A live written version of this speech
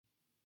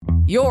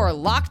Your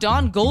Locked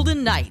On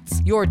Golden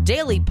Knights, your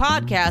daily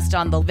podcast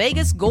on the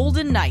Vegas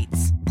Golden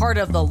Knights, part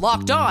of the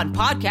Locked On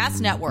Podcast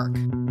Network.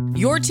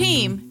 Your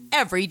team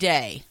every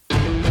day.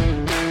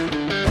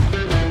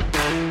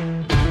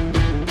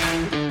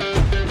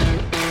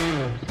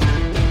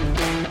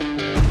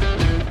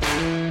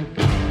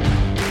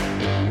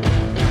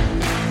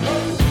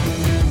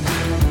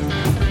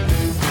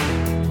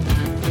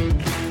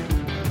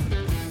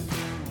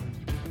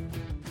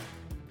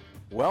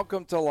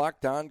 Welcome to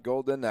Locked On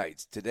Golden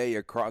Knights. Today,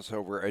 a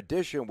crossover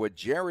edition with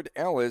Jared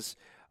Ellis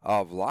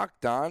of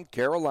Locked On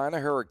Carolina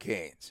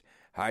Hurricanes.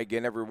 Hi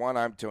again, everyone.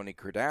 I'm Tony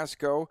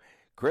Cardasco.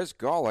 Chris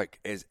Golick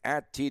is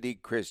at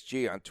TD Chris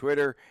G on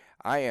Twitter.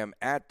 I am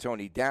at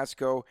Tony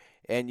Dasco,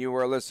 and you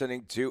are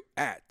listening to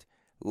at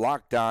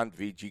Locked On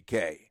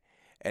VGK.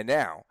 And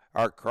now,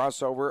 our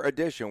crossover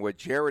edition with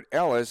Jared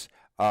Ellis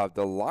of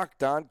the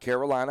Locked On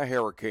Carolina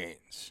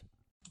Hurricanes.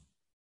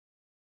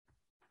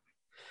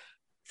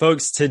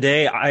 Folks,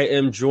 today I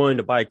am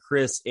joined by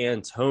Chris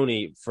and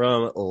Tony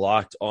from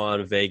Locked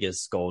On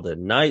Vegas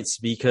Golden Knights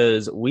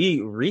because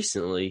we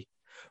recently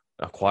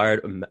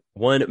acquired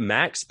one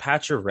Max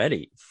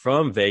Pacioretty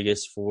from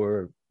Vegas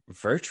for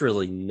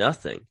virtually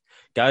nothing.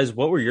 Guys,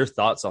 what were your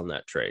thoughts on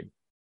that trade?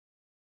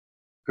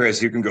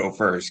 Chris, you can go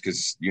first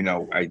because you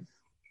know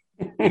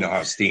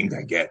how steamed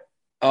I get.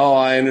 Oh,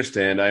 I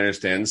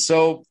understand.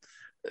 So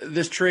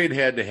this trade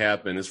had to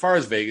happen. As far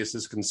as Vegas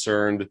is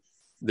concerned,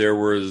 there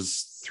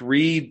was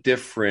 3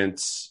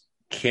 different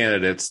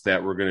candidates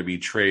that were going to be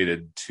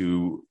traded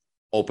to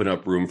open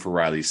up room for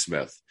Riley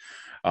Smith.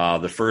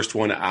 The first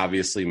one,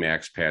 obviously,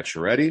 Max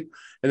Pacioretty.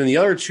 And then the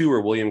other 2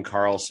 were William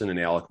Karlsson and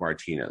Alec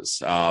Martinez.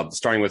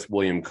 Starting with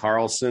William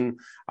Karlsson,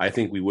 I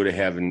think we would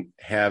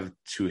have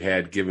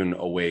given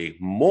away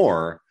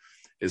more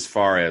as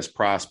far as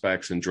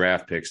prospects and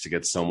draft picks to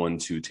get someone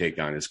to take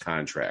on his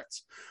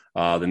contract.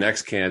 The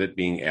next candidate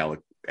being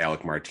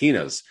Alec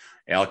Martinez.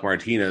 Alec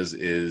Martinez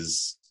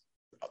is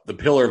the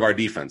pillar of our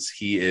defense.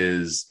 He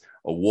is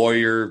a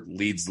warrior,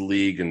 leads the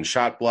league in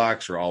shot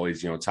blocks, are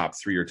always, top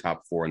 3 or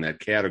top 4 in that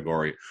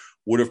category.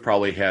 Would have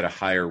probably had a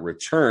higher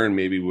return,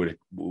 maybe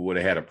would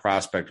have had a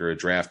prospect or a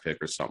draft pick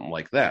or something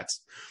like that.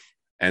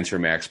 Enter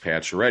Max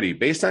Pacioretty.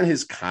 Based on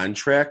his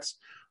contract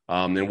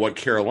and what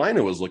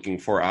Carolina was looking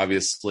for,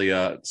 obviously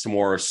some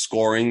more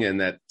scoring,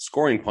 and that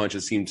scoring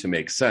punches seemed to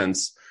make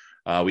sense.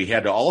 We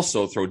had to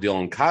also throw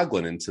Dylan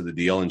Coghlan into the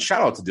deal, and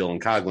shout out to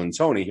Dylan Coghlan,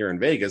 Tony, here in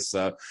Vegas.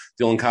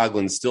 Dylan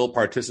Coghlan still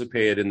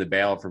participated in the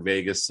Battle for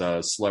Vegas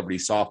celebrity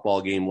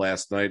softball game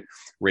last night,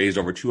 raised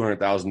over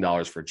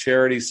 $200,000 for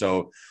charity.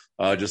 So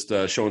just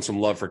showing some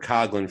love for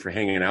Coghlan for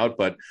hanging out.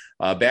 But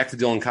back to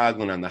Dylan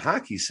Coghlan on the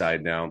hockey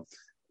side now.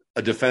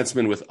 A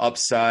defenseman with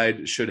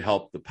upside should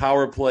help the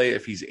power play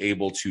if he's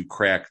able to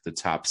crack the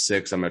top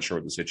 6. I'm not sure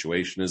what the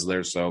situation is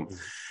there. So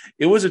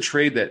it was a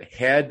trade that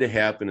had to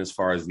happen as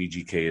far as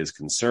VGK is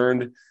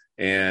concerned.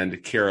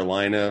 And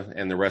Carolina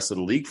and the rest of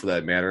the league, for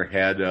that matter,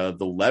 had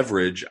the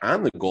leverage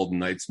on the Golden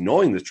Knights,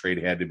 knowing this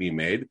trade had to be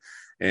made.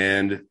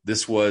 And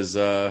this was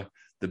the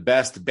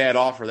bad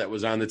offer that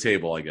was on the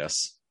table, I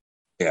guess.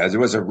 Yeah, it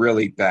was a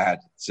really bad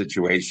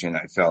situation,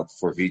 I felt,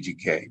 for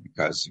VGK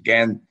because,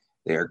 again,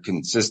 they're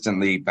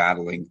consistently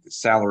battling the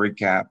salary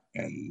cap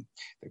and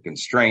the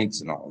constraints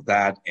and all of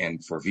that.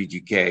 And for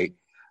VGK,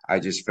 I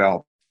just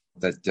felt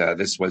that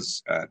this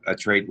was a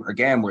trade,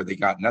 again, where they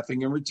got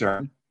nothing in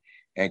return.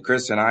 And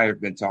Chris and I have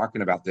been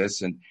talking about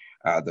this and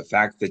the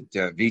fact that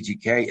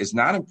VGK is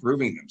not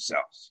improving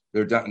themselves.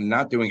 They're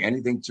not doing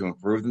anything to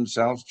improve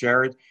themselves,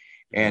 Jared.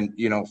 And,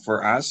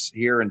 for us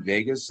here in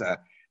Vegas,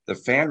 the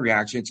fan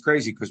reaction, it's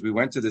crazy because we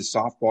went to this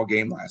softball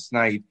game last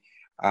night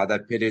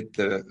that pitted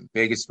the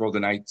Vegas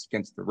Golden Knights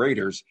against the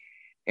Raiders.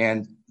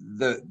 And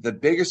the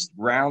biggest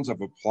rounds of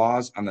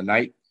applause on the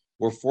night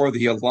were for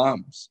the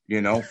alums,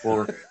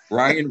 for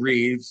Ryan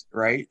Reeves,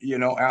 right?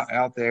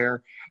 Out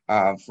there,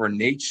 for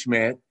Nate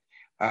Schmidt.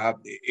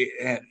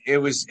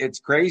 It's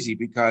crazy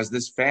because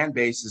this fan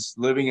base is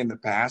living in the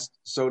past,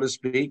 so to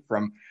speak,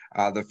 from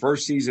the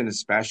first season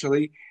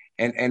especially.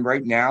 And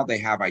right now they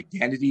have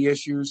identity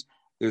issues.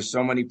 There's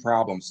so many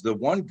problems. The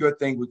one good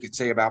thing we could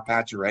say about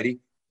Pacioretty,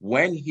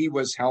 when he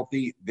was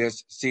healthy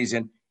this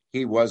season,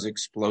 he was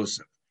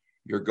explosive.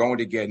 You're going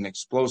to get an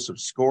explosive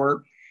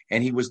scorer,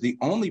 and he was the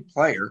only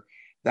player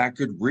that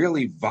could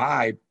really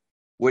vibe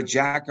with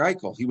Jack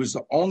Eichel. He was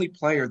the only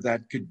player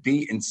that could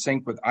be in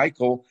sync with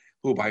Eichel,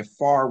 who by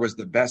far was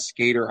the best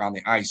skater on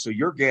the ice. So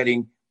you're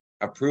getting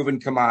a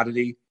proven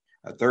commodity,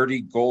 a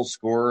 30-goal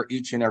scorer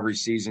each and every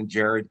season,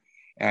 Jared,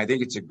 and I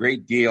think it's a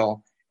great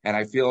deal, and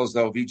I feel as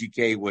though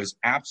VGK was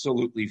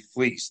absolutely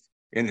fleeced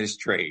in this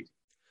trade.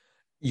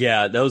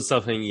 Yeah, that was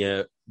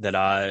something that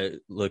I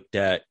looked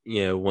at,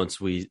 once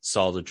we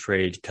saw the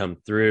trade come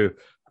through,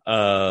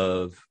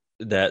 of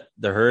that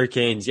the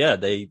Hurricanes,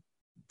 they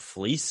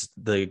fleeced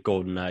the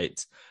Golden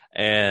Knights.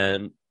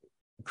 And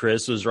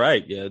Chris was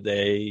right.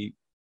 The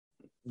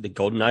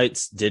Golden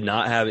Knights did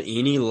not have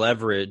any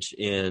leverage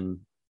in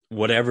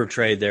whatever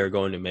trade they were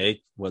going to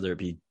make, whether it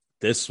be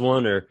this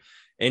one or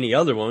any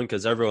other one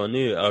because everyone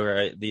knew, all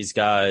right, these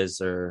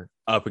guys are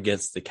up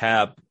against the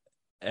cap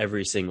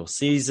every single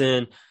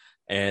season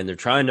and they're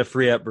trying to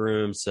free up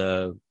room.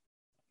 So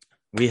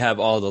we have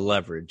all the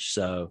leverage.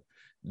 So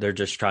they're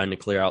just trying to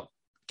clear out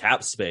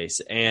cap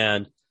space.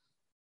 And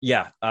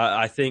yeah,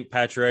 I think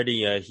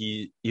Pacioretty,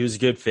 he was a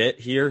good fit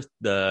here.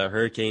 The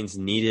Hurricanes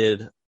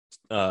needed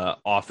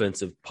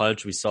offensive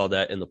punch. We saw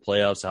that in the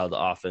playoffs, how the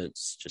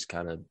offense just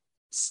kind of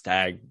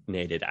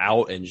stagnated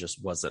out and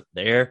just wasn't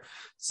there.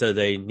 So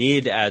they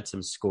need to add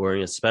some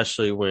scoring,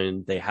 especially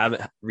when they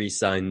haven't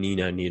re-signed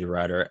Nino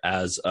Niederreiter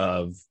as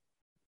of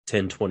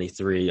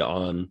 10/23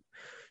 on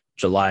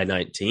July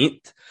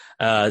 19th.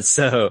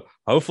 So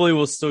hopefully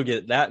we'll still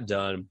get that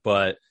done.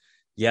 But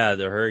yeah,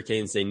 the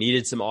Hurricanes, they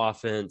needed some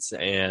offense,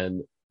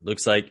 and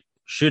looks like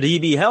should he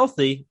be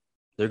healthy,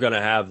 they're going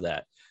to have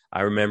that.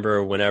 I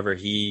remember whenever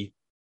he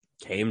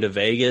came to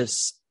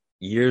Vegas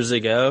years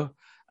ago,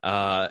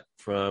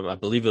 from, I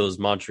believe it was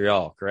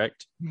Montreal,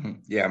 correct?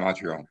 Yeah,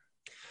 Montreal.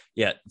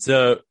 Yeah.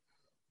 So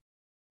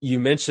you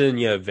mentioned,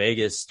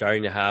 Vegas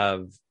starting to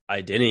have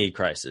identity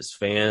crisis,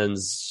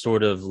 fans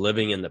sort of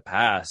living in the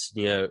past.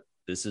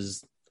 This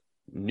is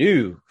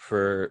new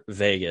for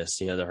Vegas.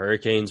 The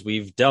Hurricanes,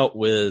 we've dealt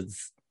with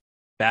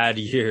bad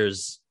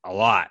years a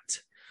lot.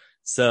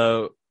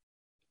 So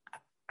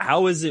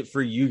how is it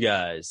for you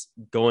guys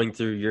going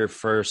through your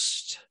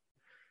first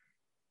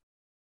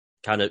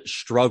kind of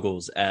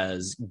struggles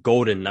as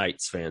Golden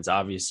Knights fans?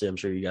 Obviously, I'm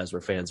sure you guys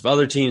were fans of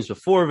other teams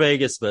before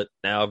Vegas, but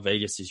now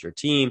Vegas is your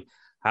team.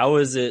 How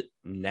is it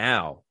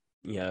now,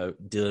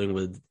 dealing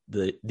with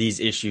these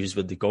issues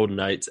with the Golden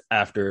Knights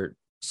after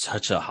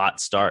such a hot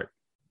start?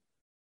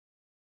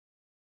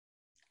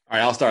 All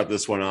right, I'll start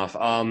this one off.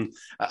 I'm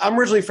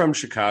originally from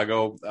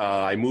Chicago.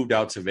 I moved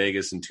out to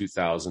Vegas in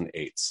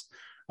 2008.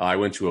 I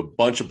went to a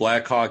bunch of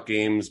Blackhawk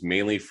games,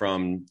 mainly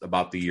from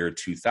about the year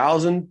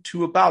 2000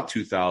 to about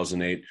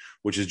 2008,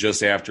 which is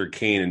just after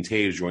Kane and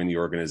Toews joined the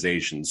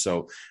organization.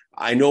 So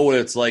I know what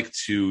it's like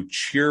to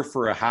cheer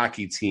for a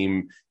hockey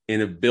team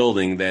in a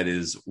building that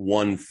is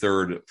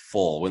 1/3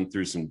 full. Went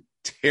through some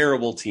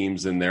terrible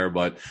teams in there,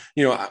 but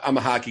I'm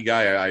a hockey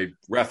guy. I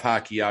ref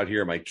hockey out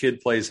here. My kid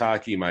plays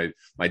hockey. My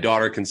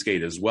daughter can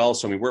skate as well.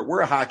 So I mean, we're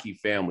a hockey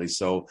family.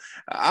 So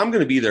I'm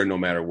going to be there no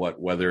matter what,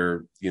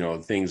 whether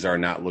things are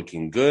not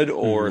looking good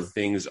or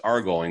things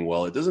are going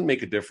well. It doesn't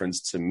make a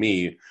difference to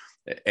me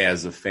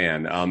as a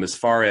fan. As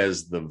far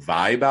as the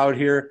vibe out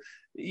here,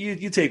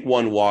 you take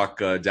one walk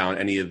down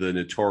any of the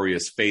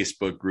notorious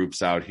Facebook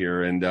groups out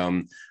here,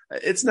 and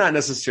it's not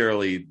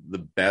necessarily the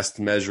best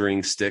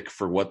measuring stick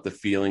for what the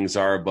feelings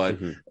are, but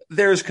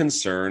there's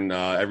concern.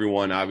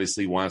 Everyone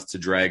obviously wants to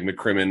drag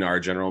McCrimmon,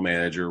 our general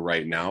manager,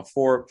 right now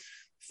for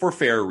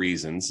fair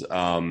reasons.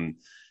 To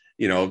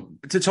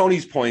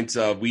Tony's point,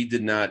 we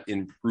did not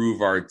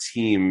improve our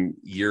team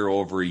year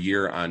over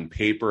year on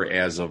paper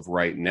as of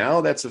right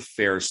now. That's a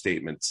fair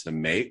statement to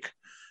make.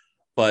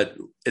 But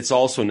it's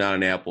also not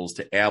an apples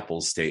to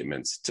apples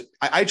statement.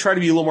 I try to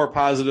be a little more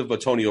positive, but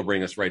Tony will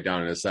bring us right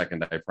down in a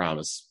second, I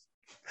promise.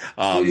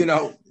 But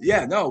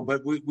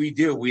we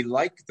do. We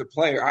like the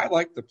player. I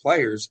like the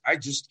players. I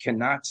just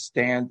cannot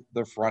stand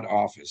the front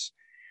office.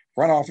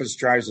 Front office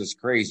drives us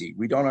crazy.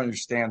 We don't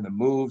understand the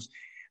moves.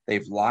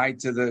 They've lied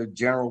to the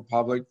general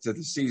public, to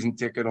the season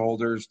ticket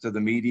holders, to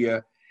the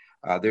media.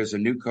 There's a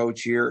new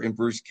coach here in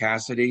Bruce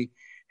Cassidy,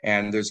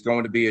 and there's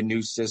going to be a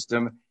new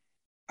system.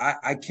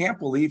 I can't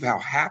believe how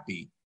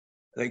happy,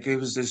 it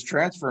was this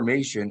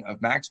transformation of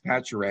Max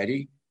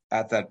Pacioretty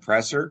at that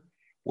presser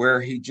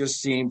where he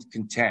just seemed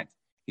content.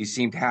 He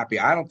seemed happy.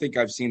 I don't think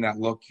I've seen that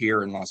look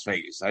here in Las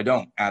Vegas. I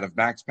don't, out of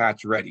Max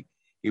Pacioretty.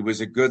 He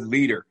was a good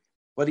leader,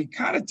 but he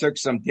kind of took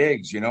some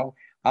digs,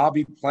 I'll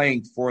be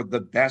playing for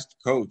the best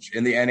coach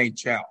in the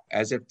NHL,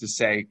 as if to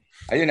say,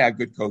 I didn't have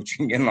good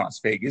coaching in Las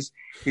Vegas.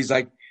 He's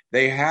like,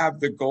 they have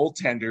the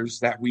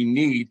goaltenders that we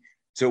need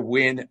to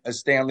win a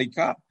Stanley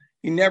Cup.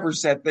 He never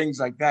said things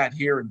like that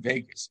here in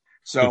Vegas.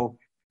 So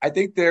I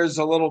think there's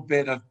a little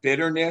bit of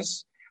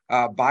bitterness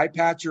by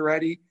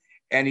Pacioretty,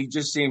 and he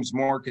just seems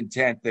more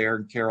content there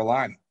in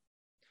Carolina.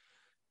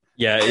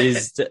 Yeah,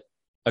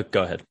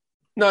 go ahead.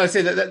 No, I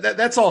say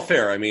that's all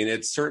fair. I mean,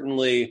 it's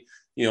certainly,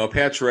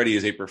 Pacioretty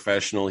is a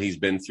professional. He's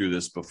been through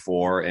this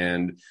before,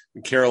 and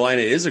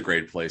Carolina is a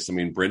great place. I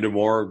mean, Brendan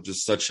Moore,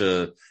 just such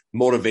a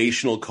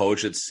motivational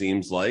coach, it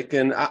seems like,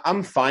 and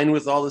I'm fine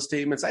with all the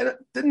statements. I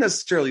didn't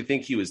necessarily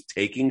think he was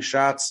taking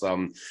shots.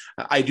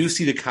 I do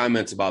see the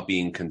comments about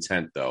being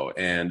content, though,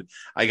 and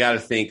I got to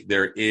think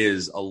there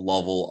is a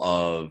level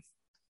of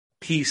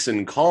peace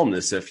and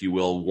calmness, if you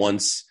will,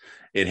 once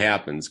it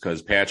happens,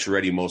 because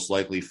Pacioretty most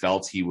likely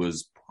felt he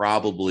was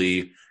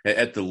probably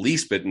at the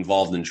least bit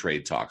involved in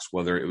trade talks,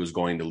 whether it was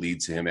going to lead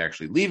to him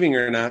actually leaving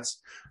or not.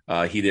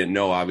 He didn't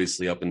know,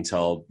 obviously, up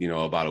until,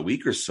 about a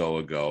week or so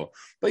ago.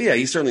 But yeah,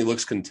 he certainly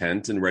looks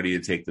content and ready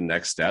to take the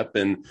next step.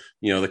 And,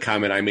 the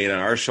comment I made on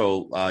our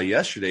show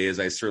yesterday is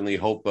I certainly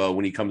hope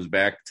when he comes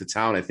back to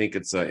town, I think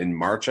it's in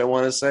March, I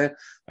want to say,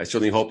 I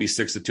certainly hope he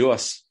sticks it to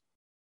us.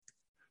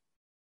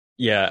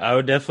 Yeah, I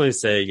would definitely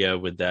say,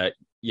 with that,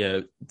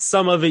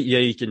 some of it,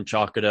 you can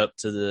chalk it up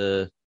to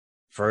the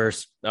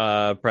first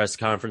press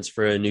conference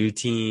for a new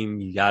team.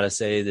 You got to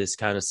say this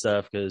kind of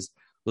stuff because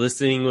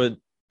listening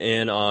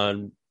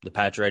on the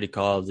Pacioretty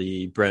call,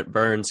 the Brent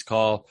Burns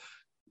call,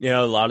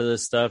 a lot of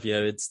this stuff,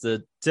 it's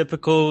the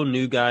typical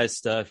new guy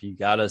stuff. You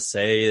got to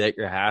say that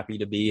you're happy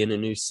to be in a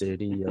new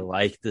city. You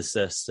like the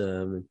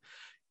system.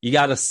 You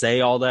got to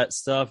say all that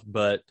stuff,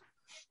 but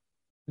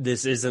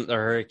this isn't the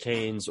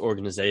Hurricanes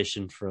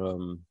organization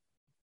from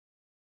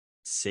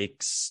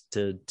 6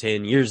 to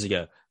 10 years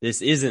ago.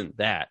 This isn't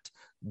that.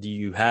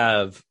 You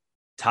have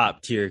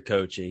top tier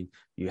coaching.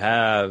 You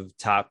have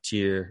top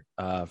tier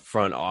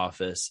front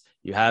office.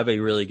 You have a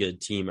really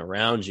good team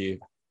around you.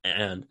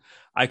 And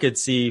I could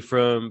see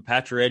from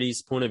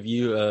Pacioretty's point of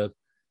view,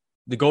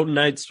 the Golden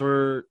Knights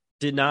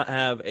did not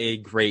have a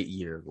great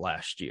year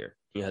last year.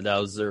 That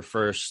was their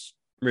first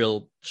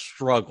real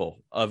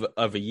struggle of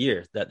a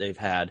year that they've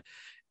had.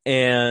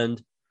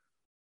 And,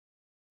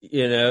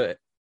 you're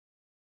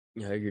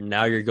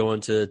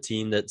going to a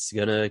team that's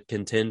going to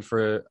contend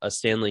for a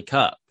Stanley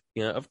Cup.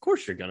 Of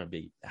course you're going to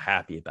be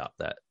happy about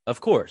that. Of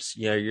course,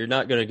 you're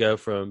not going to go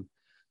from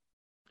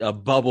a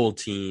bubble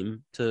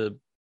team to,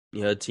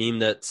 a team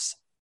that's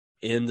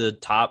in the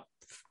top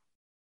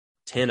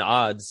 10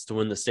 odds to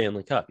win the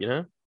Stanley Cup,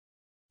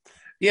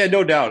 Yeah,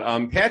 no doubt.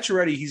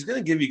 Pacioretty, he's going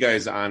to give you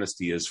guys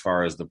honesty as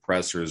far as the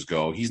pressers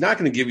go. He's not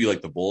going to give you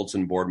like the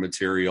bulletin board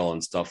material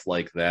and stuff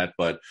like that.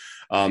 But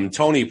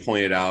Tony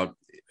pointed out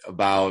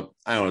about,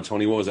 I don't know,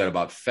 Tony, what was that,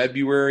 about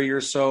February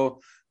or so,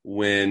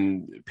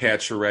 when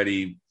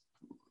Pacioretty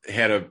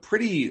had a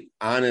pretty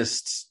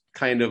honest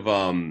kind of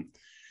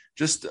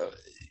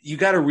you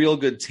got a real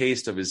good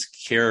taste of his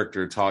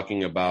character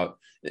talking about,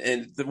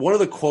 and one of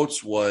the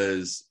quotes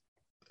was,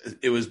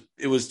 it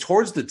was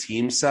towards the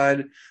team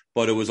side,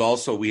 but it was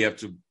also, we have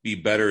to be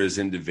better as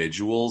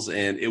individuals.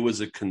 And it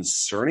was a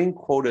concerning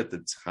quote at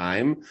the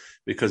time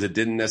because it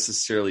didn't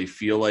necessarily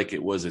feel like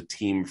it was a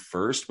team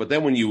first. But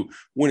then when you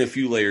went a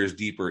few layers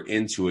deeper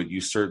into it, you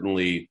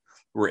certainly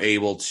were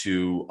able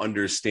to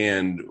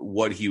understand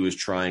what he was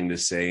trying to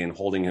say and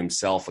holding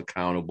himself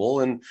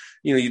accountable. And,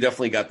 you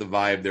definitely got the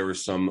vibe. There were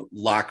some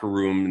locker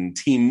room and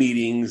team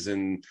meetings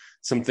and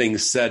some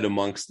things said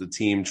amongst the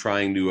team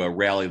trying to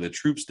rally the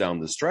troops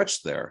down the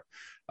stretch there.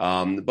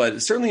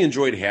 But certainly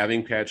enjoyed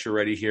having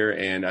Pacioretty here.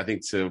 And I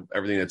think to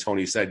everything that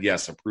Tony said,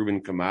 yes, a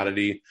proven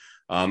commodity.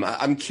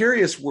 I'm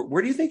curious,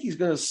 where do you think he's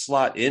going to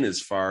slot in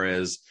as far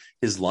as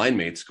his line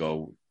mates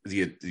go?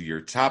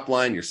 Your top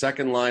line, your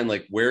second line,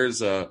 like we know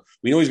he's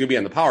going to be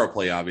on the power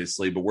play,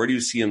 obviously, but where do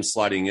you see him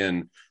slotting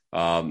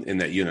in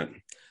that unit?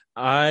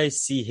 I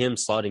see him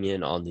slotting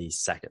in on the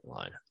second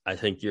line. I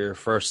think your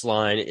first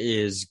line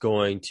is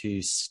going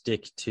to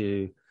stick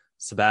to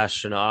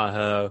Sebastian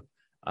Aho,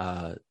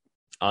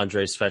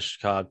 Andrei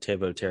Svechnikov,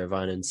 Teuvo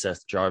Teravainen,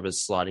 Seth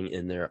Jarvis slotting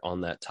in there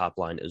on that top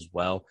line as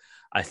well.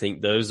 I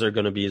think those are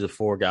going to be the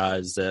four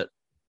guys that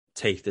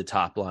take the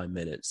top line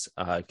minutes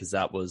because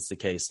that was the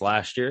case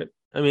last year.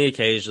 I mean,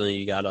 occasionally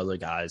you got other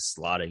guys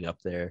slotting up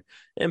there.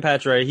 And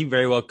Pacioretty, he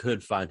very well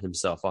could find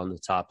himself on the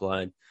top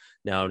line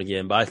now and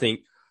again. But I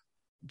think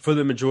for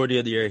the majority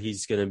of the year,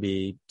 he's going to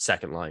be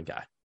second line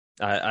guy.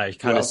 I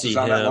kind of see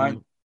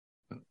him.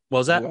 What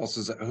was that? Who else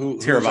is that?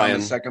 Who's on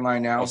the second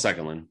line now? Oh,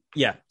 second line.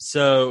 Yeah.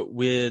 So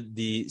with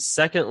the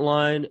second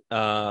line,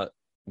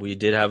 we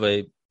did have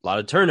a lot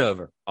of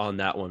turnover on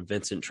that one.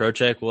 Vincent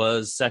Trocheck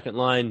was second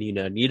line.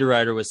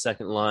 Niederreiter was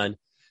second line.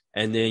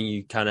 And then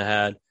you kind of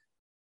had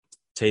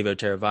Teuvo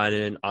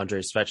Teravainen,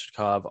 Andrei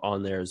Svechnikov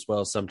on there as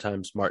well,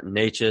 sometimes Martin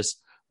Necas.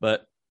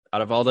 But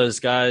out of all those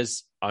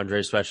guys, Andrei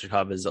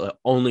Svechnikov is the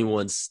only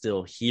one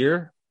still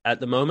here at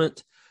the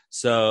moment.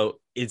 So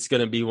it's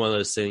going to be one of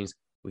those things.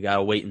 We got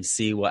to wait and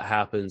see what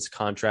happens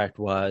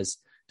contract-wise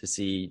to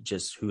see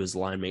just who his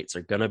line mates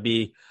are going to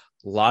be.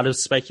 A lot of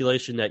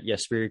speculation that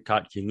Jesperi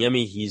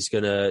Kotkaniemi, he's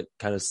going to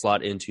kind of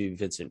slot into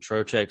Vincent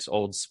Trocheck's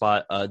old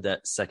spot,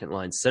 that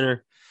second-line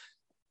center.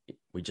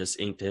 We just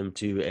inked him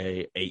to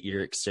a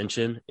 8-year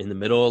extension in the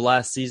middle of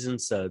last season,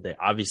 so they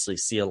obviously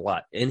see a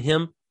lot in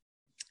him.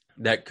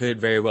 That could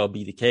very well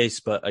be the case,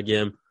 but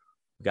again,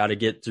 we got to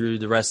get through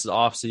the rest of the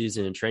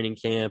offseason and training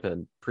camp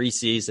and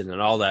preseason and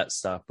all that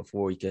stuff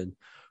before we can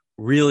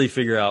really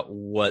figure out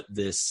what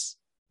this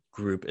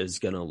group is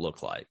going to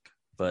look like.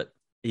 But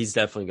he's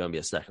definitely going to be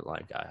a second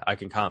line guy. I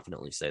can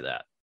confidently say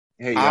that.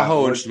 Hey,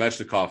 Aho and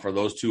Svechnikov, are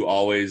those two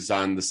always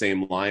on the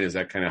same line? Is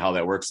that kind of how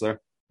that works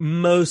there?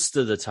 Most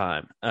of the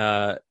time.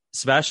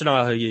 Sebastian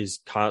Aho is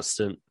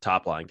constant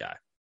top line guy.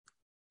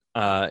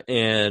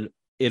 And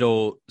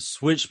it'll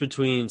switch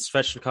between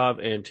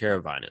Svechnikov and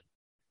Teravainen.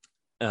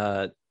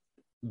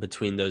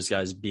 Between those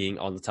guys being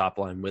on the top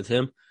line with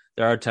him.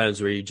 There are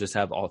times where you just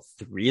have all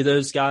three of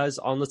those guys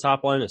on the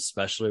top line,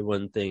 especially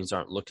when things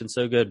aren't looking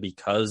so good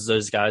because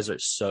those guys are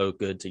so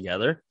good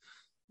together.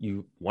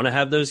 You want to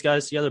have those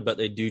guys together, but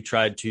they do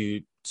try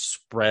to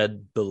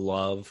spread the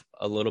love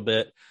a little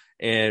bit.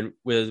 And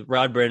with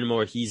Rod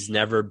Brind'Amour, he's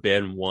never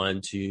been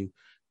one to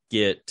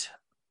get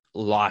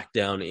locked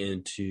down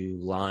into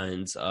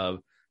lines of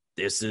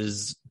this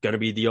is going to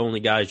be the only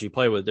guys you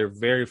play with. They're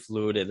very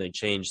fluid and they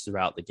change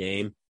throughout the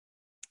game.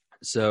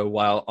 So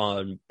while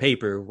on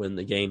paper, when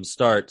the game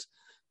starts,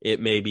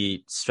 it may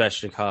be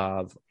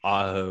Svechnikov,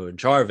 Aho, and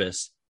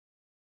Jarvis.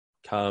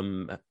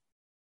 Come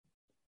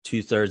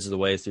 2/3 of the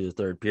way through the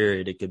third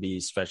period, it could be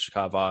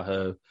Svechnikov,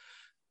 Aho,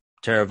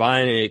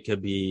 Teravainen. It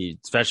could be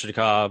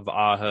Svechnikov,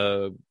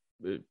 Aho,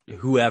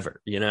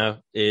 whoever.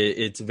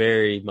 It's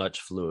very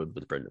much fluid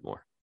with Brendan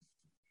Moore.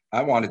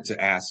 I wanted to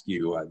ask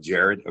you,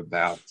 Jared,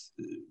 about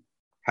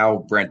how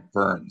Brent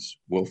Burns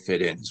will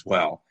fit in as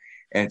well.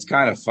 And it's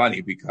kind of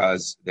funny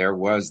because there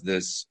was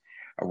this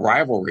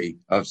rivalry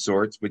of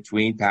sorts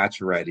between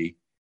Pacioretty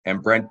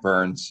and Brent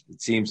Burns.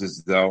 It seems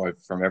as though,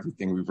 from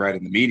everything we've read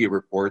in the media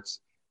reports,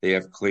 they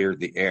have cleared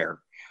the air.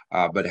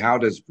 But how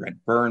does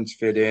Brent Burns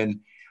fit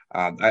in?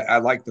 I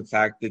like the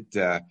fact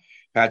that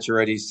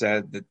Pacioretty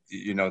said that,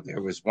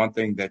 there was one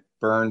thing that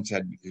Burns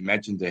had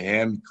mentioned to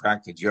him,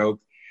 cracked a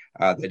joke,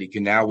 that he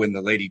can now win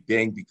the Lady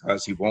Byng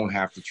because he won't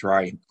have to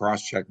try and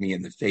cross-check me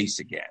in the face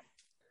again,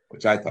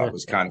 which I thought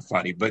was kind of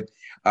funny. But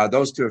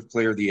those two have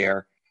cleared the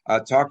air.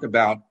 Talk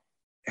about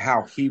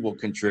how he will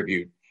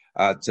contribute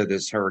to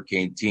this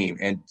Hurricane team.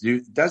 And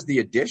does the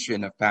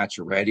addition of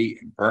Pacioretty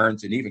and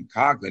Burns and even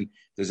Coghlan,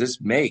 does this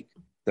make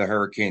the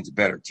Hurricanes a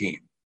better team?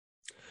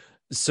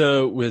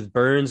 So with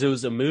Burns, it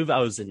was a move I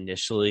was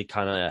initially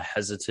kind of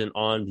hesitant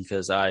on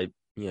because I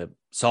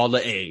saw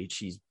the age.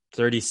 He's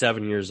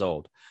 37 years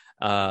old.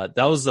 That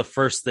was the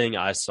first thing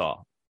I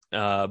saw.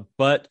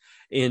 But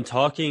in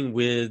talking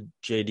with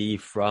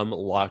JD from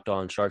Locked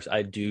On Sharks,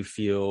 I do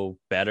feel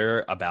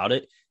better about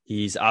it.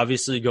 He's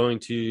obviously going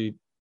to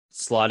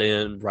slot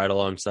in right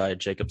alongside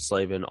Jacob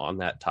Slavin on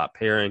that top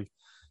pairing.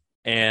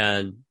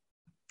 And,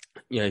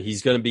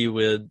 he's going to be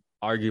with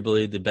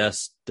arguably the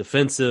best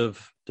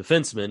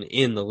defenseman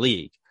in the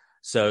league.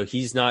 So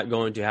he's not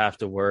going to have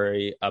to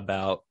worry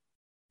about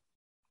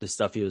the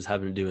stuff he was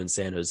having to do in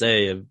San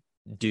Jose of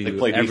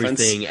do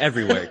everything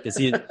everywhere. Because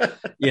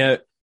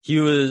he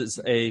was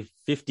a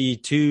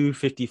 52,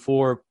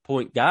 54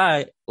 point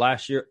guy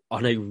last year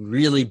on a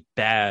really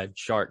bad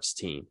Sharks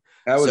team.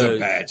 That was a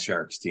bad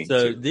Sharks team.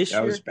 So this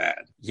year, that was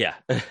bad. Yeah.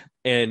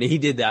 And he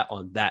did that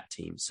on that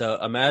team. So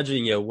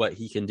imagine, what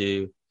he can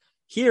do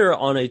here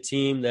on a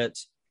team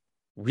that's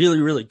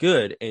really, really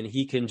good. And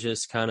he can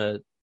just kind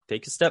of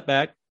take a step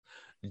back,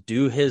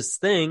 do his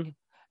thing,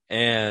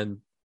 and,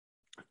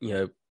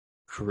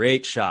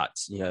 create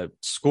shots,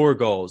 score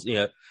goals.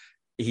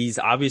 He's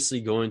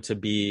obviously going to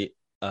be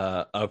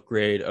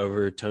upgrade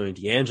over Tony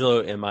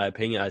DeAngelo. In my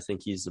opinion, I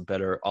think he's a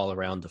better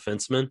all-around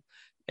defenseman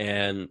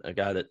and a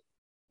guy that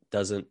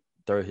doesn't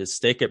throw his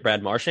stick at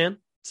Brad Marchand.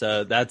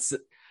 So that's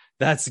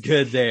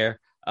good there.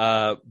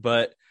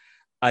 But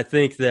I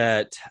think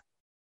that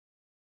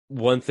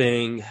one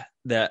thing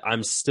that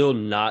I'm still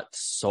not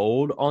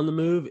sold on the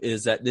move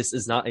is that this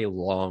is not a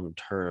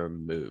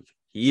long-term move.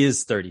 He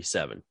is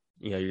 37.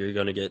 You're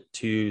going to get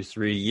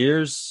 2-3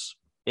 years,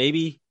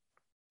 maybe.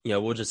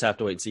 We'll just have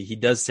to wait and see. He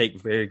does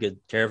take very good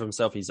care of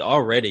himself. He's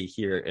already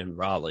here in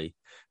Raleigh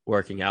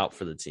working out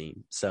for the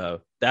team.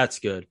 So that's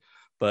good.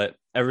 But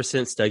ever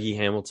since Dougie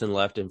Hamilton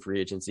left in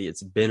free agency,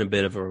 it's been a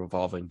bit of a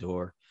revolving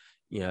door.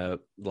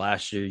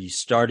 Last year you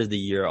started the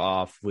year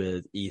off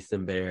with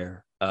Ethan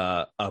Bear,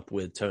 up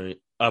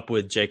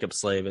with Jacob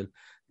Slavin.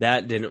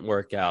 That didn't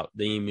work out.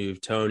 Then you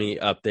moved Tony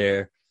up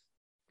there.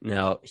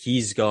 Now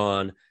he's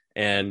gone.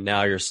 And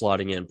now you're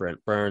slotting in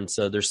Brent Burns.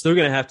 So they're still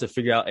going to have to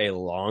figure out a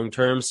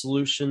long-term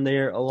solution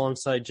there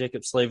alongside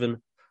Jacob Slavin.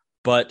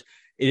 But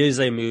it is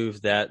a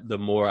move that the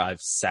more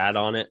I've sat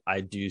on it,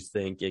 I do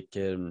think it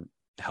can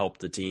help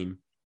the team.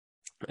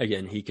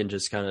 Again, he can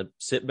just kind of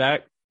sit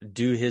back,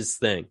 do his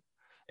thing.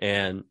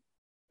 And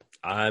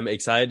I'm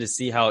excited to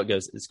see how it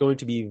goes. It's going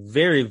to be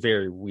very,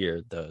 very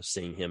weird, though,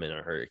 seeing him in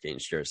a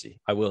Hurricanes jersey.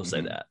 I will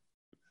say that.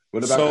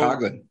 What about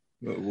Coghlan?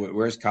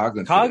 Where's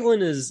Coghlan?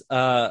 Coghlan is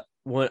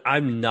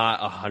I'm not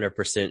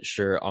 100%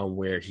 sure on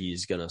where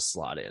he's going to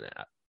slot in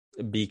at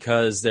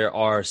because there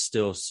are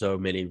still so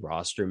many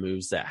roster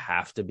moves that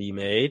have to be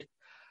made.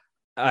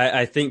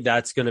 I think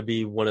that's going to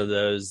be one of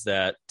those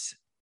that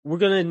we're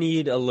going to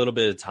need a little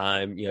bit of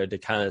time, to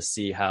kind of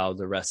see how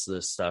the rest of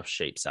this stuff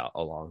shapes out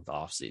along the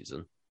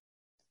offseason.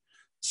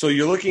 So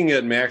you're looking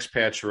at Max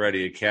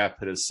Pacioretty, a cap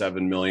hit of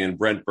 $7 million,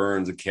 Brent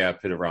Burns, a cap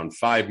hit around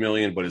 $5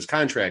 million, but his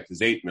contract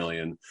is $8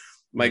 million.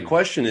 My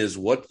question is,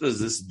 what does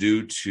this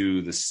do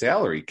to the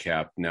salary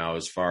cap now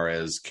as far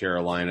as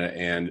Carolina,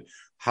 and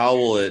how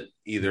will it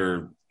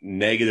either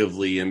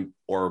negatively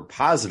or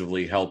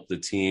positively help the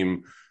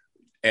team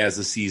as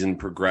the season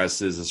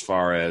progresses as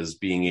far as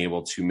being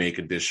able to make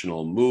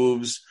additional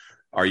moves?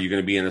 Are you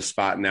going to be in a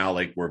spot now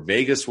like where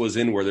Vegas was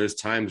in, where there's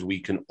times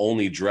we can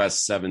only dress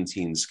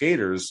 17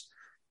 skaters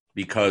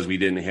because we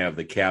didn't have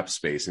the cap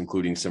space,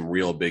 including some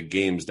real big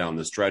games down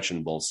the stretch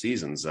in both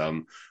seasons?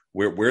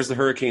 Where's the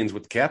Hurricanes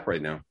with the cap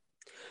right now?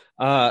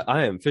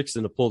 I am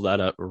fixing to pull that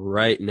up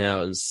right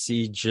now and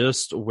see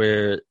just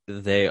where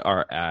they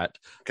are at.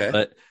 Okay.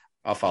 But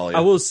I'll follow you.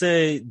 I will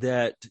say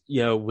that,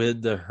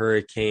 with the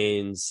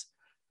Hurricanes,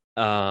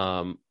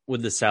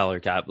 with the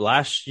salary cap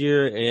last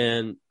year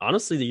and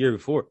honestly the year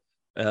before.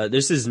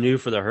 This is new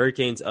for the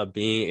Hurricanes of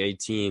being a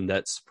team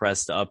that's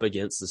pressed up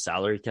against the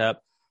salary cap.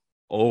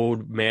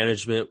 Old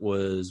management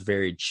was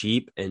very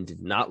cheap and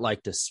did not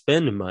like to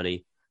spend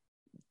money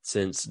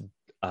since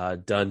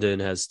Dundon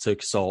has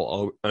took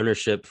sole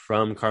ownership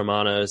from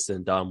Karmanos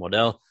and Don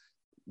Waddell.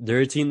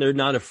 They're a team, they're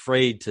not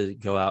afraid to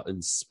go out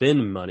and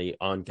spend money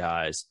on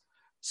guys.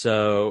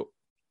 So,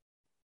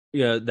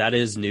 that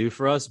is new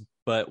for us.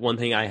 But one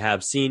thing I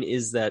have seen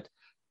is that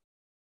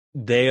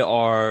they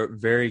are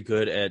very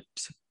good at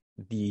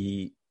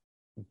the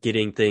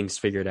getting things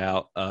figured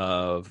out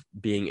of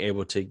being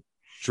able to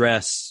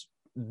dress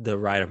the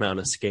right amount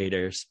of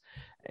skaters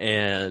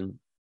and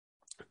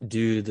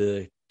do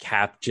the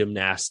cap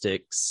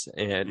gymnastics.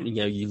 And,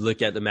 you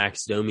look at the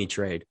Max Domi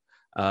trade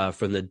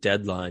from the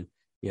deadline,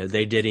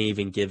 they didn't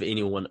even give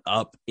anyone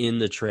up in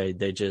the trade.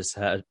 They just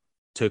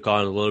took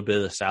on a little bit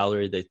of the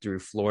salary. They threw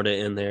Florida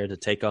in there to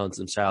take on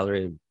some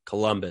salary, and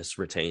Columbus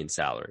retained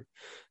salary.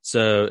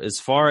 So as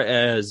far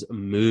as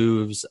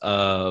moves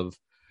of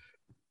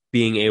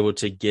being able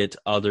to get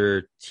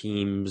other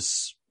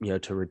teams,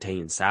 to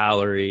retain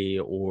salary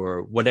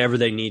or whatever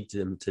they need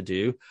them to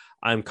do,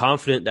 I'm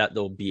confident that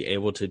they'll be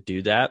able to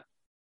do that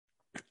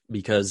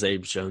because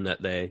they've shown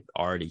that they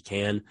already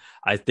can.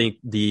 I think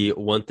the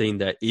one thing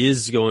that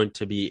is going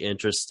to be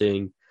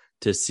interesting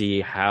to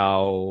see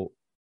how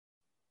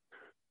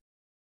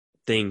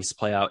things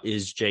play out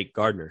is Jake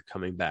Gardiner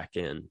coming back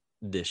in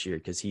this year,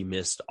 because he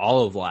missed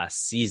all of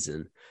last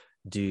season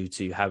due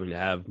to having to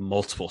have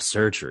multiple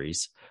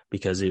surgeries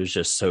because he was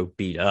just so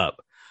beat up.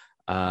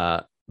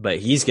 But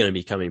he's going to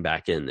be coming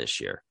back in this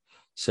year.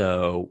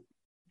 So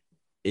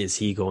is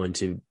he going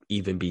to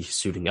even be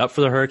suiting up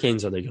for the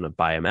Hurricanes? Are they going to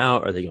buy him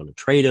out? Are they going to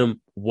trade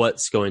him?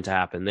 What's going to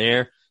happen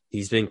there?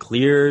 He's been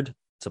cleared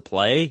to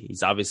play.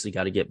 He's obviously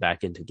got to get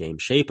back into game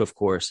shape, of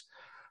course,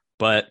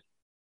 but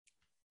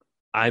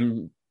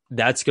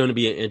that's going to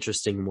be an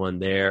interesting one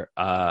there.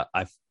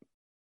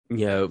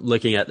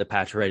 Looking at the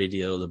Pacioretty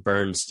deal, the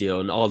Burns deal,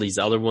 and all these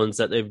other ones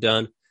that they've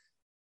done,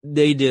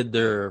 they did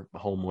their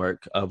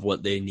homework of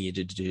what they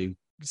needed to do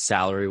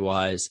salary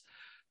wise.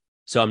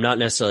 So I'm not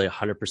necessarily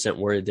 100%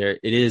 worried there.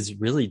 It is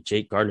really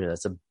Jake Gardiner.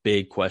 That's a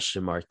big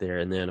question mark there.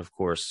 And then, of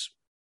course,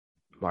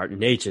 Martin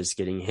Necas,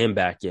 getting him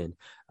back in.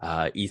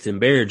 Ethan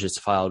Bear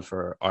just filed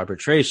for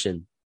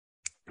arbitration.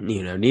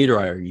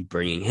 Niederreiter, are you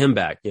bringing him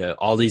back?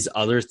 All these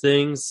other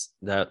things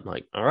that,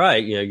 like, all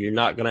right, you're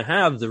not going to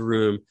have the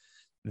room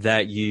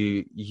that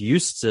you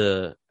used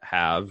to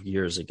have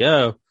years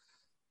ago,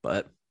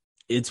 but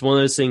it's one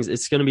of those things.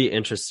 It's going to be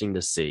interesting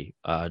to see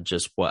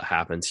just what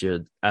happens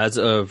here. As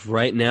of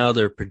right now,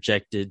 they're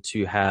projected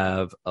to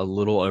have a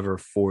little over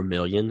 $4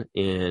 million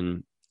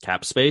in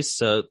cap space.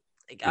 So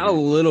they got a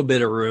little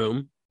bit of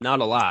room, not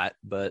a lot,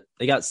 but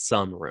they got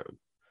some room.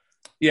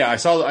 Yeah, I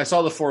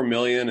saw the 4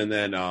 million, and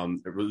then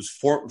it was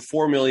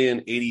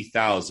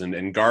 4,080,000,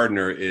 and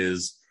Gardner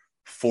is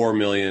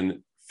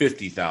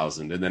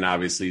 4,050,000, and then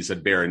obviously you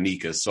said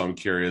Baranicas. So I'm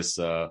curious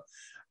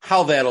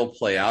how that'll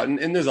play out,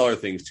 and there's other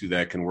things too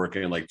that can work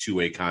in, like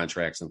two-way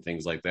contracts and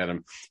things like that.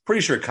 I'm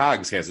pretty sure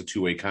Cogs has a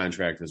two-way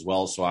contract as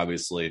well, so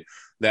obviously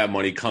that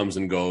money comes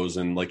and goes,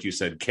 and like you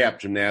said,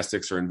 cap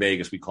gymnastics, or in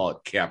Vegas we call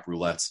it cap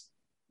roulettes.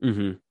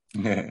 Mm-hmm.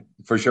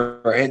 For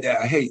sure. And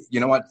hey, you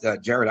know what,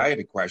 Jared, I had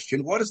a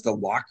question. What is the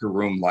locker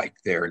room like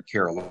there in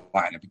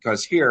Carolina?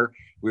 Because here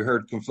we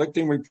heard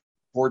conflicting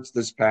reports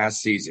this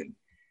past season.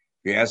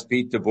 You asked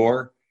Pete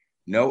DeBoer,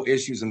 no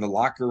issues in the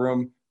locker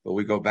room. But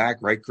we go back,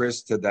 right,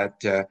 Chris, to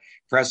that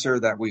presser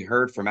that we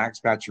heard from Max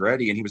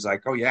Pacioretty, and he was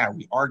like, oh, yeah,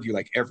 we argue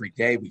like every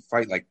day. We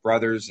fight like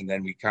brothers, and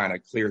then we kind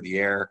of clear the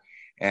air,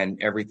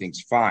 and everything's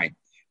fine.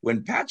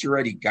 When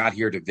Pacioretty got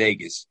here to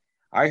Vegas,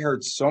 I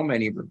heard so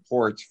many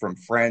reports from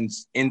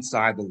friends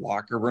inside the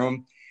locker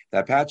room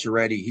that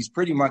Pacioretty, he's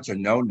pretty much a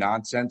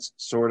no-nonsense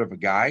sort of a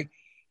guy,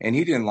 and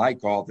he didn't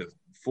like all the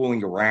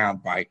fooling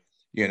around by,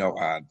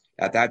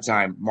 at that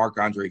time,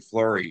 Marc-Andre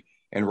Fleury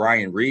and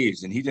Ryan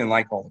Reeves, and he didn't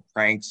like all the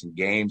pranks and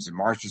games and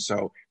Marcia.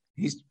 So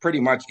he's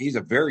a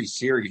very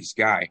serious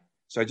guy.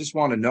 So I just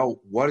want to know,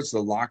 what is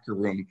the locker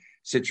room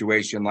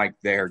situation like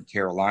there in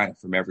Carolina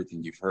from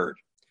everything you've heard?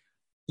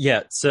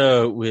 Yeah,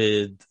 so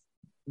with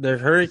the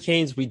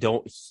Hurricanes, we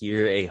don't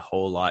hear a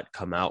whole lot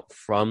come out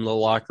from the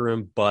locker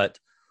room, but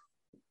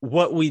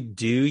what we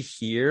do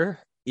hear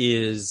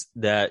is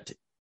that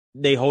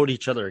they hold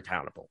each other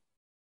accountable.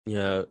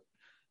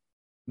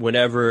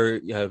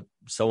 Whenever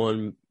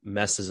someone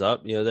messes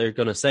up, they're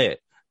going to say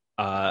it.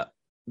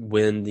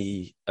 When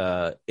the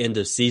end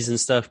of season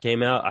stuff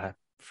came out, I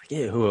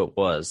forget who it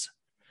was.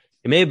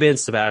 It may have been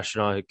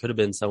Sebastian. It could have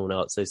been someone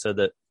else. They said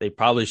that they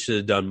probably should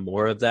have done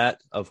more of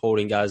that, of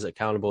holding guys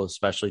accountable,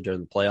 especially during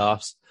the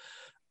playoffs.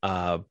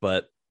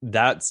 But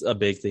that's a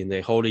big thing.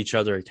 They hold each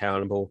other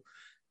accountable.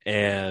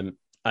 And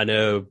I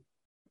know,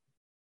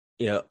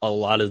 a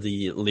lot of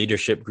the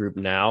leadership group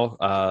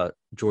now,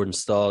 Jordan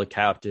Stahl,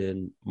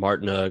 captain,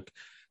 Martinook,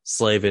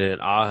 Slavin,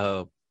 and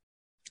Aho,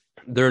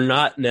 they're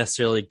not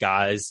necessarily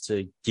guys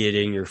to get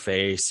in your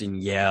face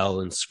and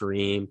yell and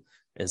scream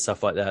and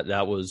stuff like that.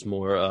 That was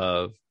more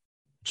of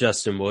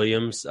Justin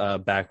Williams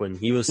back when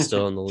he was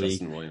still in the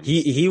league.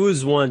 He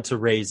was one to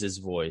raise his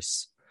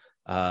voice.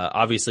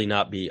 Obviously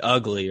not be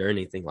ugly or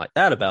anything like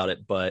that about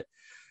it, but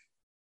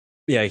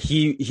yeah,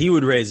 he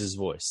would raise his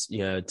voice,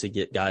 to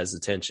get guys'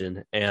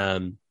 attention.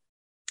 And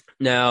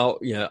now,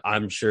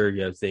 I'm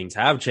sure, things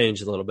have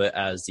changed a little bit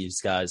as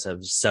these guys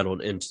have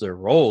settled into their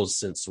roles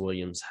since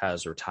Williams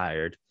has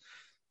retired.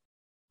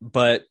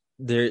 But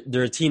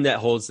they're a team that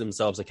holds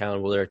themselves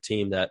accountable. They're a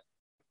team that,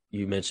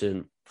 you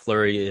mentioned,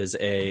 Fleury is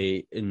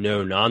a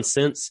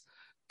no-nonsense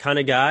kind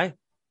of guy.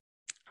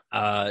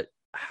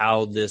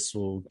 How this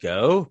will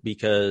go,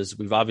 because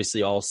we've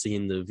obviously all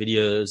seen the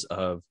videos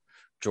of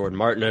Jordan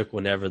Martinook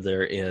whenever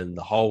they're in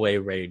the hallway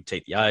ready to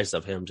take the ice,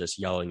 of him just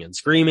yelling and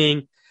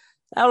screaming.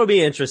 That'll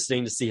be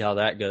interesting to see how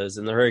that goes.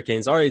 And the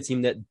Hurricanes are a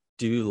team that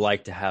do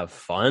like to have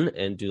fun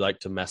and do like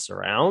to mess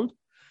around.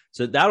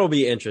 So that'll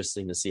be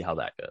interesting to see how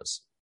that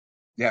goes.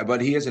 Yeah,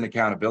 but he is an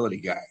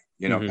accountability guy.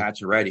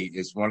 Pacioretty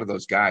is one of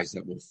those guys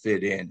that will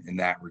fit in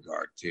that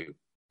regard too.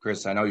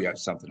 Chris, I know you have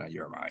something on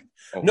your mind.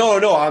 Oh.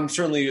 No, I'm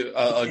certainly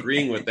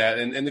agreeing with that.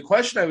 And the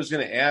question I was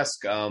going to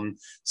ask,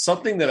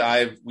 something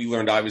that we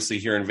learned obviously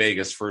here in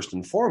Vegas first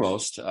and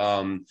foremost,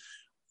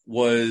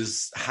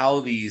 was how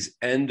these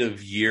end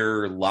of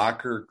year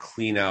locker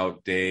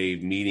cleanout day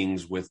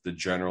meetings with the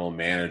general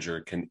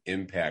manager can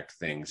impact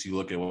things. You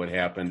look at what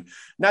happened,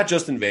 not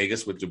just in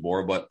Vegas with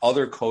DeBoer, but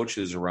other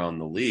coaches around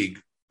the league.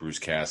 Bruce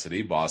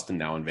Cassidy, Boston,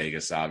 now in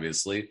Vegas,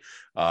 obviously.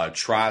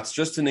 Trotz,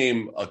 just to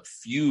name a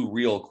few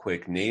real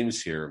quick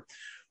names here.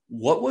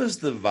 What was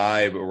the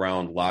vibe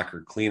around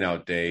locker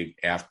cleanout day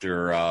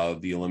after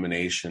the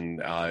elimination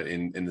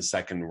in the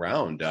second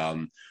round?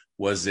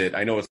 Was it,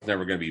 I know it's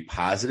never going to be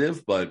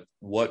positive, but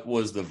what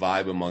was the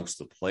vibe amongst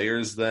the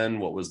players then?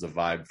 What was the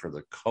vibe for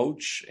the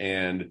coach?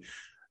 And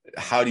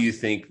how do you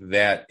think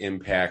that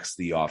impacts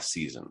the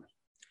offseason?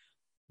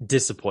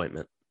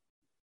 Disappointment.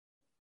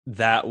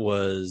 That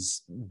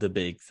was the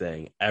big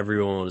thing.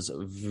 Everyone was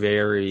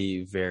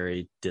very,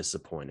 very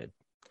disappointed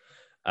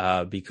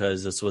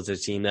because this was a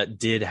team that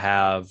did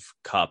have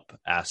cup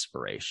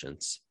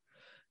aspirations.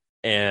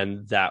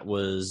 And that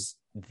was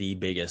the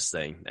biggest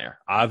thing there.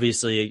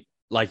 Obviously,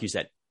 like you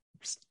said,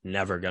 it's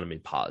never going to be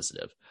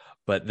positive.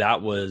 But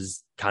that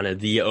was kind of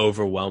the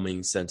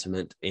overwhelming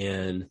sentiment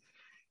in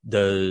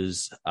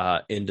those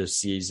end of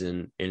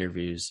season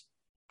interviews.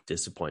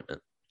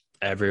 Disappointment.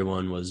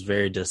 Everyone was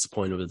very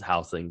disappointed with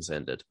how things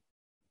ended.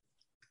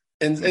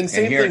 And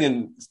same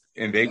thing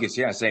in Vegas.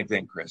 Yeah, same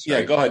thing, Chris. Yeah,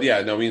 right? Go ahead.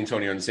 Yeah, no, me and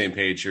Tony are on the same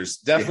page. There's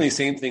definitely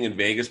same thing in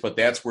Vegas, but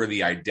that's where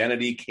the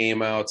identity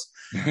came out.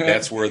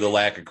 That's where the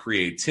lack of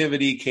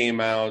creativity came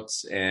out.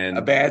 And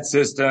a bad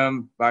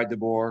system by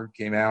DeBoer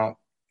came out.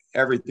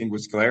 Everything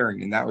was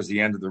glaring, and that was the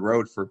end of the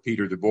road for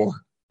Peter DeBoer.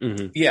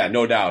 Mm-hmm. Yeah,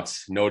 no doubt.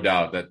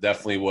 That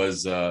definitely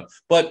was.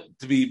 But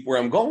to be where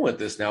I'm going with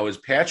this now is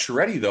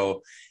Pacioretty,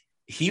 though.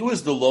 He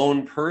was the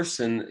lone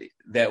person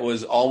that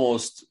was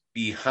almost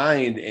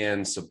behind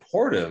and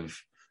supportive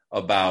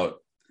about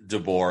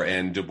DeBoer,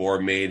 and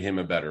DeBoer made him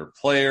a better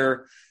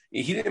player.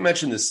 He didn't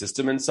mention the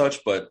system and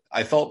such, but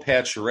I felt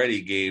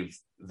Pacioretty gave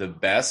the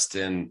best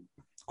and,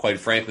 quite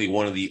frankly,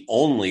 one of the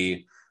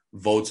only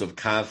votes of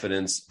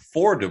confidence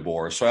for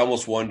DeBoer. So I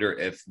almost wonder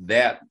if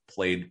that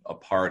played a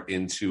part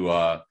into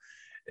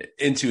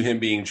him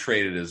being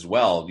traded as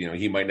well.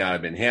 He might not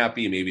have been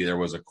happy. Maybe there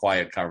was a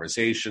quiet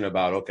conversation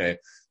about, okay,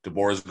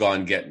 DeBoer's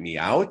gone, get me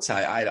out.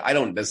 I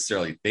don't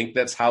necessarily think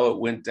that's how it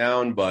went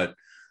down, but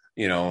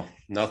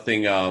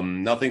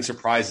nothing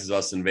surprises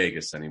us in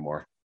Vegas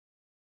anymore.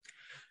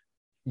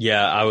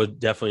 Yeah, I would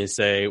definitely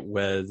say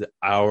with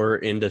our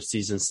end of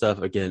season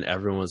stuff, again,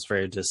 everyone was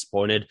very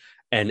disappointed,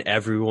 and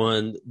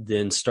everyone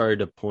then started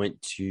to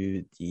point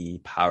to the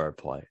power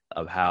play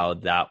of how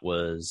that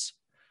was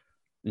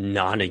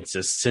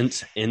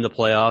non-existent in the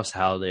playoffs,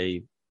 how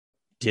they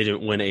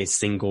didn't win a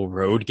single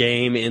road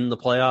game in the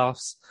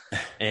playoffs,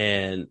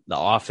 and the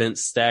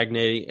offense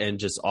stagnating and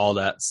just all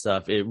that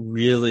stuff. It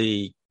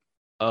really,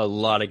 a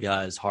lot of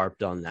guys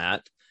harped on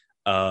that,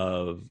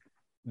 of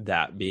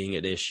that being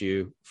an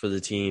issue for the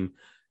team.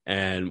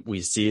 And we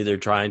see they're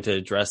trying to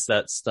address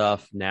that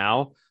stuff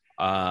now.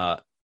 I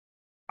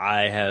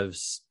have,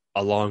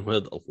 along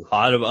with a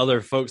lot of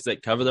other folks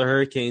that cover the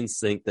Hurricanes,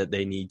 think that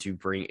they need to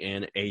bring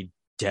in a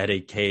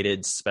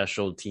dedicated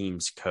special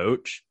teams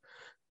coach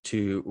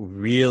to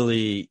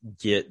really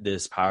get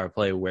this power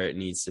play where it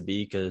needs to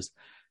be, because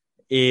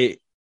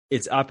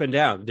it's up and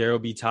down. There will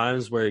be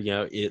times where,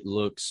 it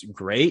looks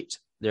great.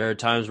 There are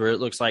times where it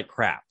looks like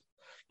crap.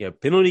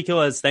 Penalty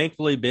kill has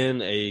thankfully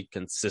been a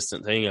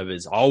consistent thing of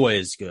is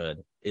always good.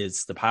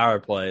 It's the power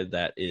play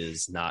that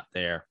is not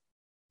there.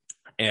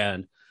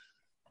 And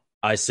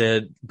I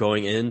said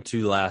going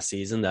into last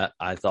season that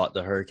I thought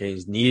the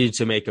Hurricanes needed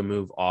to make a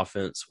move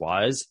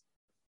offense-wise.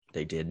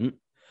 They didn't.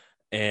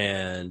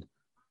 And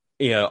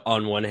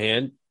on one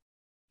hand,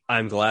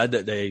 I'm glad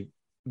that they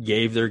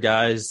gave their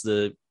guys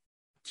the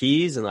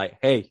keys and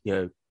hey,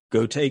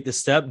 go take the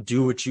step,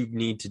 do what you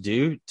need to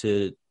do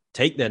to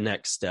take the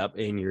next step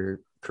in your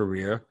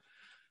career.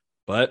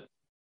 But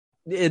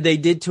they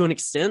did to an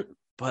extent,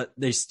 but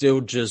they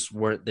still just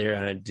weren't there.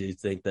 And I do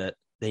think that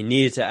they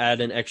needed to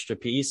add an extra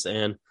piece,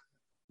 and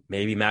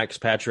maybe Max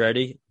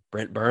Pacioretty,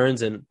 Brent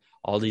Burns, and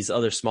all these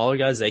other smaller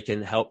guys, they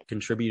can help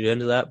contribute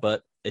into that.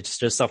 But it's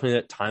just something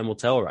that time will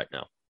tell right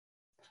now.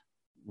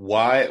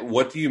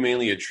 What do you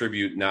mainly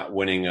attribute not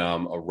winning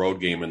a road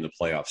game in the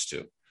playoffs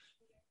to?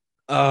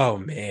 Oh,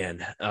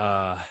 man.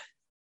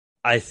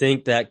 I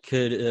think that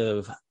could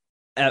have,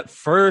 at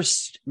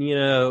first,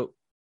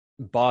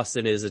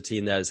 Boston is a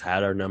team that has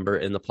had our number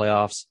in the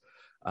playoffs.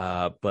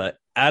 But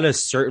at a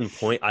certain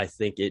point, I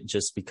think it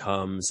just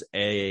becomes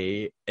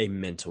a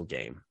mental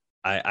game.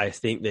 I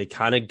think they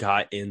kind of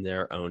got in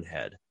their own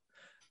head,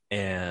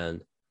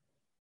 and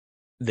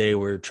they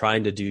were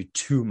trying to do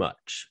too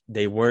much.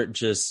 They weren't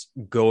just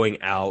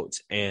going out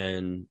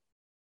and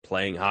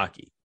playing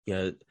hockey.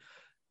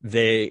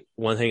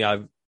 One thing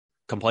I've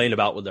complained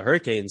about with the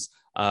Hurricanes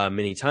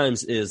many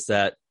times is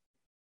that,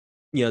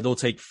 they'll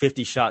take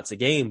 50 shots a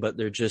game, but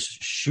they're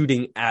just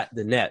shooting at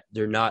the net.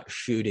 They're not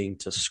shooting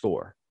to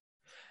score.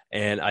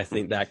 And I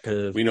think that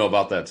could have... We know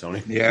about that,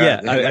 Tony.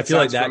 Yeah, I feel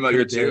like that could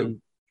have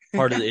been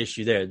part of the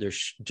issue there. They're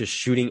just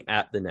shooting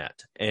at the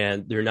net,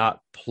 and they're not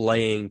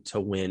playing to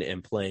win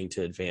and playing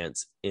to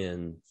advance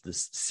in the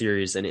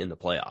series and in the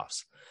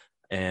playoffs.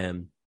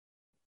 And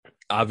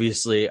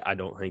obviously, I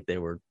don't think they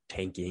were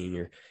tanking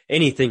or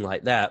anything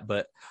like that,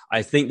 but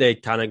I think they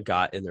kind of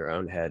got in their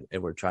own head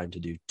and were trying to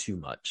do too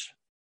much.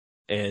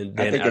 And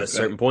then at a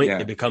certain point,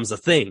 it becomes a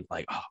thing.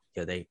 Like,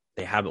 they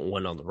haven't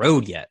won on the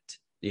road yet.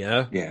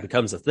 It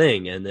becomes a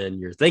thing, and then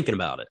you're thinking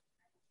about it.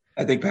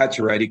 I think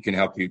Pacioretty can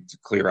help you to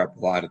clear up a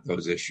lot of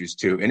those issues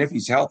too. And if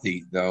he's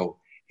healthy, though,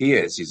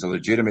 he's a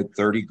legitimate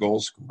 30-goal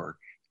scorer.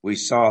 We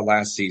saw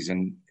last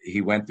season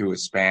he went through a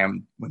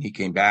spam when he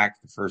came back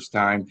the first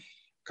time,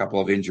 a couple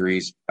of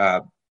injuries.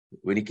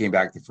 When he came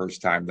back the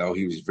first time, though,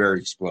 he was very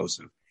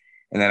explosive.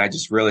 And then I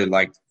just really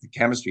liked the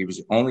chemistry. He was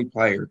the only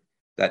player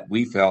that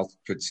we felt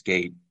could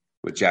skate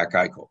with Jack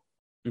Eichel.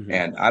 Mm-hmm.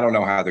 And I don't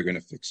know how they're going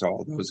to fix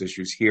all those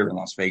issues here in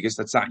Las Vegas.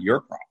 That's not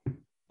your problem.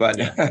 But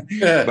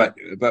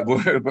but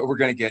we're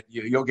going to get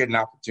you'll get an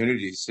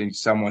opportunity to see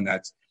someone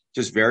that's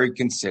just very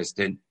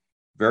consistent,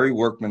 very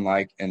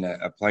workmanlike, and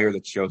a player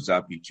that shows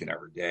up each and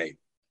every day.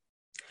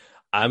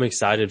 I'm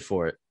excited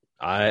for it.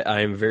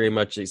 I am very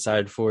much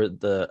excited for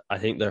it. I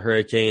think the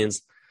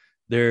Hurricanes,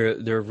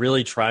 they're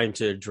really trying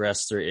to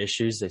address their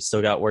issues. They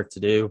still got work to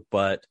do,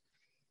 but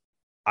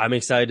I'm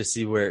excited to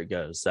see where it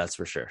goes. That's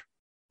for sure.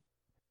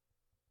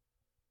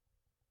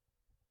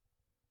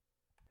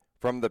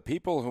 From the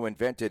people who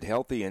invented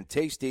healthy and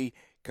tasty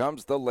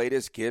comes the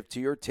latest gift to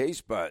your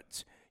taste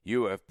buds.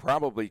 You have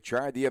probably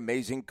tried the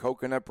amazing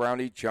Coconut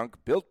Brownie Chunk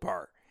Built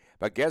Bar.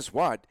 But guess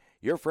what?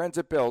 Your friends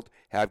at Built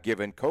have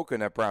given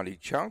Coconut Brownie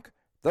Chunk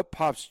the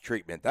Puffs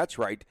treatment. That's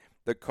right,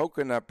 the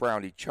Coconut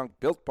Brownie Chunk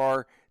Built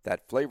Bar,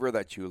 that flavor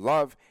that you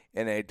love,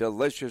 in a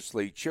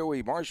deliciously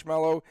chewy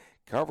marshmallow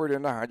covered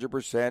in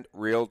 100%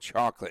 real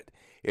chocolate.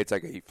 It's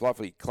like a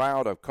fluffy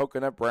cloud of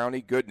coconut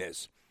brownie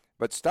goodness.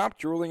 But stop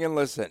drooling and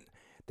listen.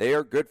 They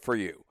are good for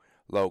you.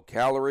 Low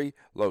calorie,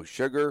 low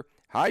sugar,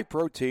 high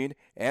protein,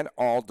 and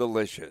all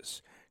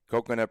delicious.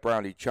 Coconut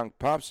Brownie Chunk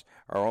Puffs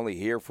are only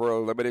here for a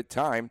limited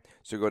time,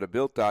 so go to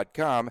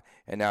Built.com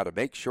and now to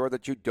make sure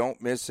that you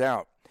don't miss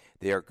out.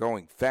 They are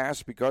going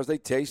fast because they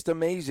taste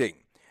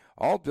amazing.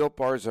 All Built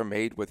Bars are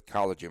made with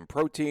collagen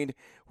protein,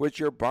 which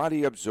your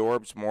body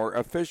absorbs more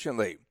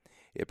efficiently.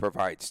 It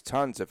provides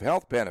tons of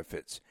health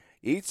benefits.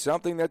 Eat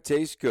something that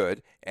tastes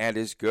good and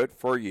is good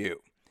for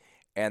you.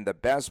 And the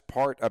best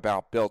part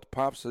about Built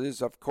Puffs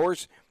is, of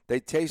course, they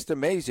taste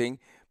amazing,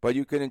 but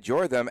you can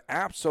enjoy them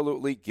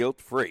absolutely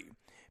guilt-free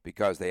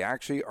because they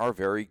actually are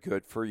very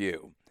good for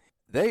you.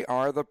 They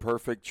are the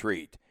perfect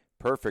treat.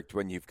 Perfect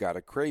when you've got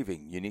a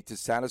craving, you need to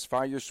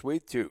satisfy your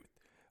sweet tooth,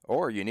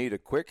 or you need a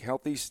quick,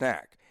 healthy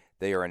snack.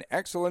 They are an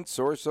excellent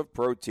source of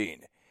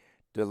protein.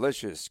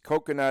 Delicious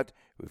coconut,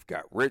 we've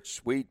got rich,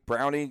 sweet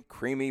brownie,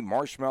 creamy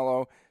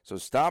marshmallow, so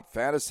stop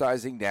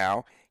fantasizing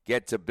now.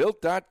 Get to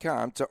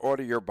Built.com to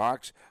order your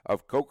box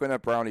of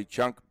Coconut Brownie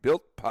Chunk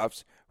Built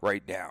Puffs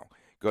right now.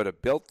 Go to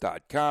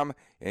Built.com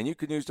and you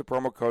can use the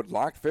promo code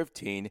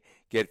LOCK15.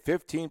 Get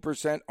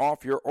 15%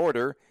 off your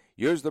order.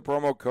 Use the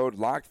promo code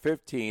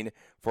LOCK15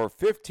 for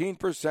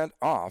 15%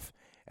 off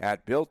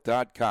at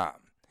Built.com.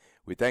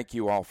 We thank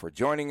you all for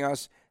joining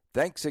us.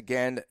 Thanks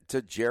again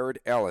to Jared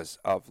Ellis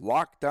of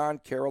Locked On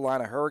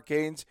Carolina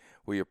Hurricanes.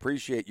 We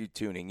appreciate you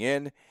tuning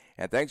in.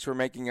 And thanks for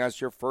making us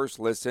your first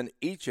listen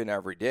each and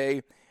every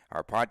day.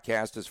 Our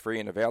podcast is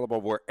free and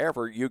available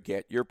wherever you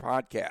get your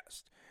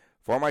podcast.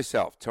 For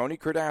myself, Tony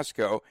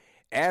Cardasco,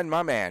 and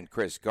my man,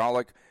 Chris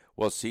Golick,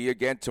 we'll see you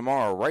again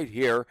tomorrow right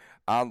here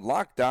on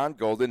Locked On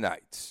Golden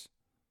Knights.